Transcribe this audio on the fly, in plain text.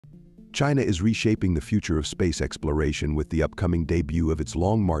China is reshaping the future of space exploration with the upcoming debut of its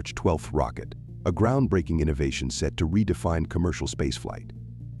Long March 12 rocket, a groundbreaking innovation set to redefine commercial spaceflight.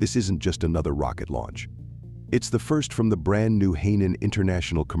 This isn't just another rocket launch. It's the first from the brand new Hainan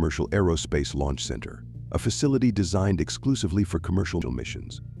International Commercial Aerospace Launch Center, a facility designed exclusively for commercial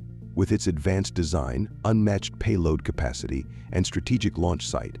missions. With its advanced design, unmatched payload capacity, and strategic launch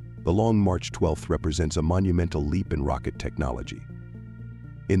site, the Long March 12 represents a monumental leap in rocket technology.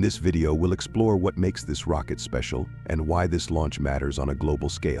 In this video, we'll explore what makes this rocket special and why this launch matters on a global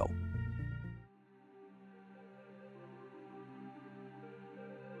scale.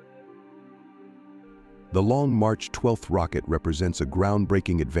 The Long March 12 rocket represents a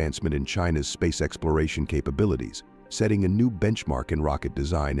groundbreaking advancement in China's space exploration capabilities, setting a new benchmark in rocket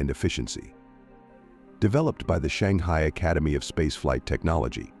design and efficiency. Developed by the Shanghai Academy of Spaceflight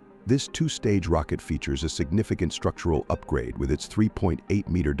Technology, this two-stage rocket features a significant structural upgrade with its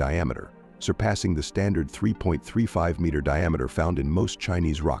 3.8-meter diameter, surpassing the standard 3.35-meter diameter found in most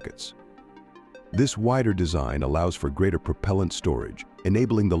Chinese rockets. This wider design allows for greater propellant storage,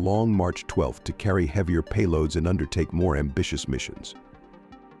 enabling the Long March 12 to carry heavier payloads and undertake more ambitious missions.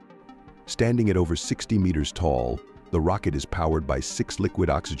 Standing at over 60 meters tall, the rocket is powered by 6 liquid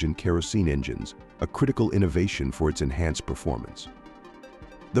oxygen kerosene engines, a critical innovation for its enhanced performance.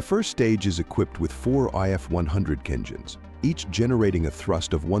 The first stage is equipped with 4 IF-100 engines, each generating a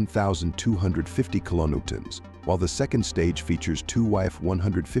thrust of 1,250 kilonewtons, while the second stage features 2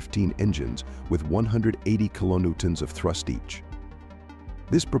 IF-115 engines with 180 kilonewtons of thrust each.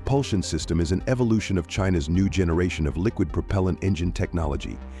 This propulsion system is an evolution of China's new generation of liquid propellant engine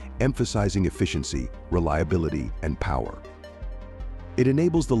technology, emphasizing efficiency, reliability, and power. It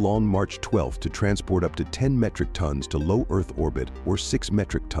enables the Long March 12 to transport up to 10 metric tons to low Earth orbit or 6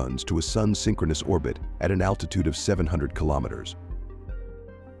 metric tons to a Sun-synchronous orbit at an altitude of 700 kilometers.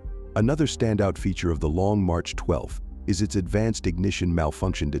 Another standout feature of the Long March 12 is its advanced ignition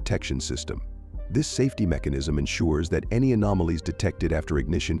malfunction detection system. This safety mechanism ensures that any anomalies detected after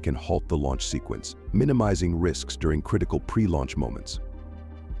ignition can halt the launch sequence, minimizing risks during critical pre-launch moments.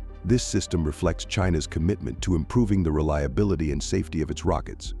 This system reflects China's commitment to improving the reliability and safety of its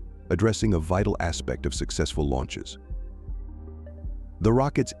rockets, addressing a vital aspect of successful launches. The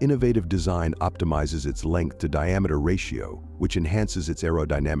rocket's innovative design optimizes its length-to-diameter ratio, which enhances its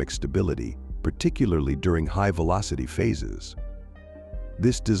aerodynamic stability, particularly during high-velocity phases.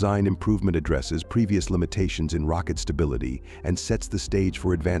 This design improvement addresses previous limitations in rocket stability and sets the stage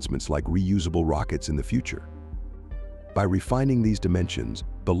for advancements like reusable rockets in the future. By refining these dimensions,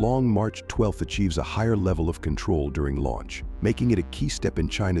 the Long March 12 achieves a higher level of control during launch, making it a key step in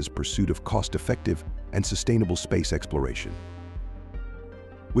China's pursuit of cost-effective and sustainable space exploration.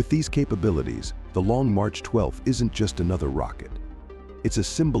 With these capabilities, the Long March 12 isn't just another rocket. It's a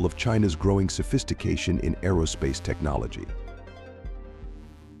symbol of China's growing sophistication in aerospace technology.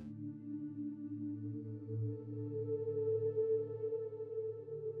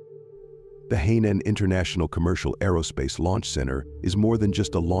 The Hainan International Commercial Aerospace Launch Center is more than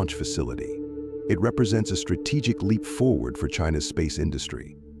just a launch facility. It represents a strategic leap forward for China's space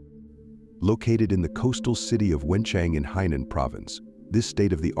industry. Located in the coastal city of Wenchang in Hainan province, this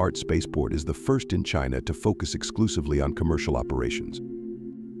state-of-the-art spaceport is the first in China to focus exclusively on commercial operations.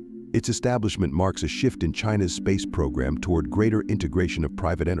 Its establishment marks a shift in China's space program toward greater integration of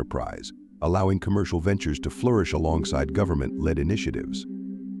private enterprise, allowing commercial ventures to flourish alongside government-led initiatives.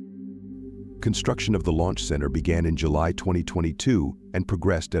 Construction of the launch center began in July 2022 and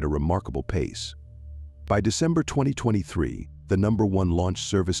progressed at a remarkable pace. By December 2023, the #1 launch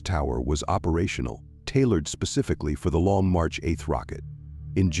service tower was operational, tailored specifically for the Long March 8 rocket.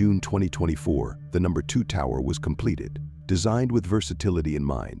 In June 2024, the #2 tower was completed, designed with versatility in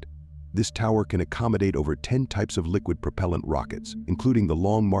mind. This tower can accommodate over 10 types of liquid propellant rockets, including the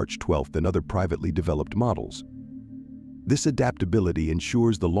Long March 12 and other privately developed models. This adaptability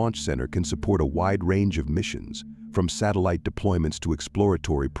ensures the launch center can support a wide range of missions, from satellite deployments to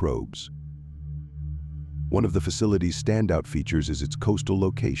exploratory probes. One of the facility's standout features is its coastal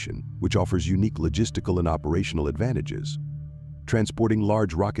location, which offers unique logistical and operational advantages. Transporting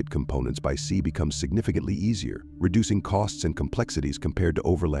large rocket components by sea becomes significantly easier, reducing costs and complexities compared to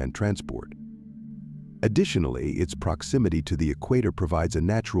overland transport. Additionally, its proximity to the equator provides a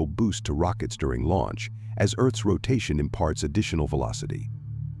natural boost to rockets during launch, as Earth's rotation imparts additional velocity.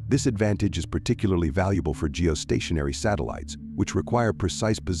 This advantage is particularly valuable for geostationary satellites, which require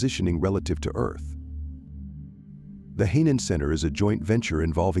precise positioning relative to Earth. The Hainan Center is a joint venture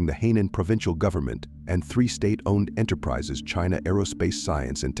involving the Hainan provincial government and 3 state-owned enterprises: China Aerospace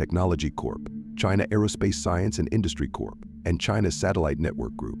Science and Technology Corp., China Aerospace Science and Industry Corp., and China Satellite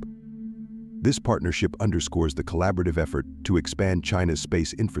Network Group. This partnership underscores the collaborative effort to expand China's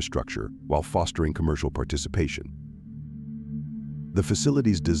space infrastructure while fostering commercial participation. The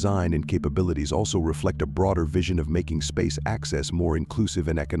facility's design and capabilities also reflect a broader vision of making space access more inclusive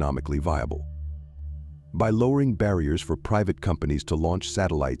and economically viable. By lowering barriers for private companies to launch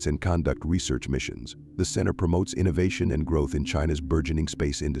satellites and conduct research missions, the center promotes innovation and growth in China's burgeoning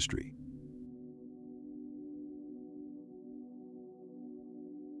space industry.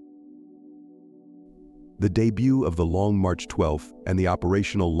 The debut of the Long March 12 and the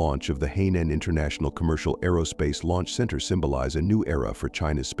operational launch of the Hainan International Commercial Aerospace Launch Center symbolize a new era for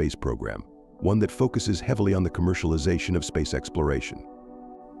China's space program, one that focuses heavily on the commercialization of space exploration.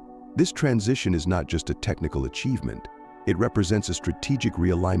 This transition is not just a technical achievement, it represents a strategic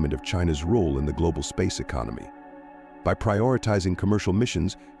realignment of China's role in the global space economy. By prioritizing commercial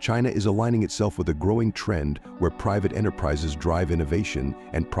missions, China is aligning itself with a growing trend where private enterprises drive innovation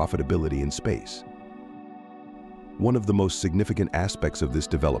and profitability in space. One of the most significant aspects of this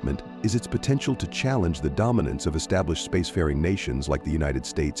development is its potential to challenge the dominance of established spacefaring nations like the United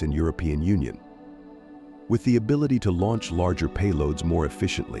States and European Union. With the ability to launch larger payloads more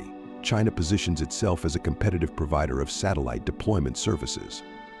efficiently, China positions itself as a competitive provider of satellite deployment services.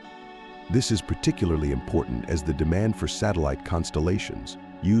 This is particularly important as the demand for satellite constellations,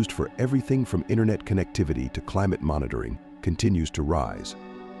 used for everything from internet connectivity to climate monitoring, continues to rise.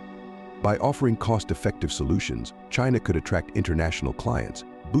 By offering cost-effective solutions, China could attract international clients,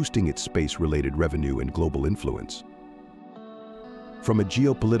 boosting its space-related revenue and global influence. From a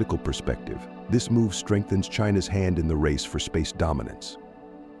geopolitical perspective, this move strengthens China's hand in the race for space dominance.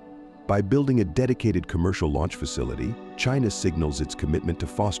 By building a dedicated commercial launch facility, China signals its commitment to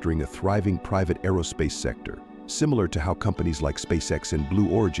fostering a thriving private aerospace sector, similar to how companies like SpaceX and Blue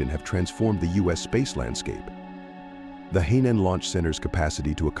Origin have transformed the U.S. space landscape. The Hainan Launch Center's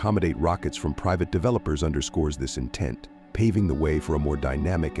capacity to accommodate rockets from private developers underscores this intent, paving the way for a more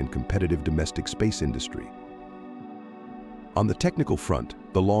dynamic and competitive domestic space industry. On the technical front,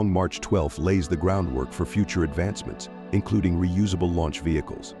 the Long March 12 lays the groundwork for future advancements, including reusable launch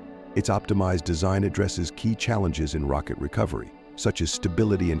vehicles. Its optimized design addresses key challenges in rocket recovery, such as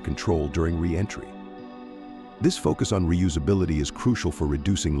stability and control during re-entry. This focus on reusability is crucial for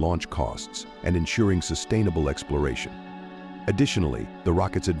reducing launch costs and ensuring sustainable exploration. Additionally, the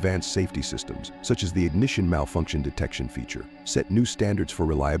rocket's advanced safety systems, such as the ignition malfunction detection feature, set new standards for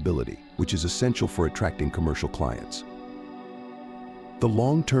reliability, which is essential for attracting commercial clients. The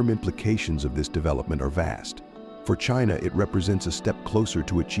long-term implications of this development are vast. For China, it represents a step closer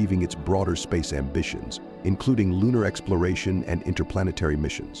to achieving its broader space ambitions, including lunar exploration and interplanetary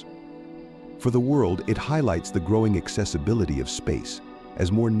missions. For the world, it highlights the growing accessibility of space,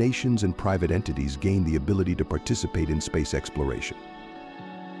 as more nations and private entities gain the ability to participate in space exploration.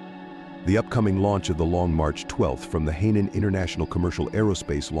 The upcoming launch of the Long March 12 from the Hainan International Commercial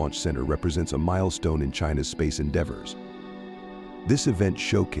Aerospace Launch Center represents a milestone in China's space endeavors. This event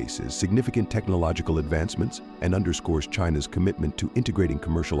showcases significant technological advancements and underscores China's commitment to integrating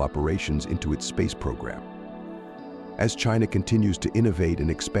commercial operations into its space program. As China continues to innovate and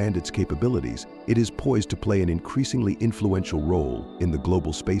expand its capabilities, it is poised to play an increasingly influential role in the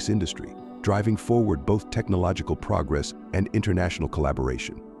global space industry, driving forward both technological progress and international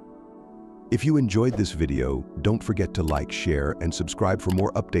collaboration. If you enjoyed this video, don't forget to like, share, and subscribe for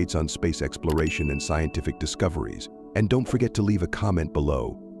more updates on space exploration and scientific discoveries. And don't forget to leave a comment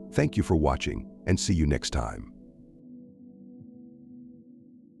below. Thank you for watching, and see you next time.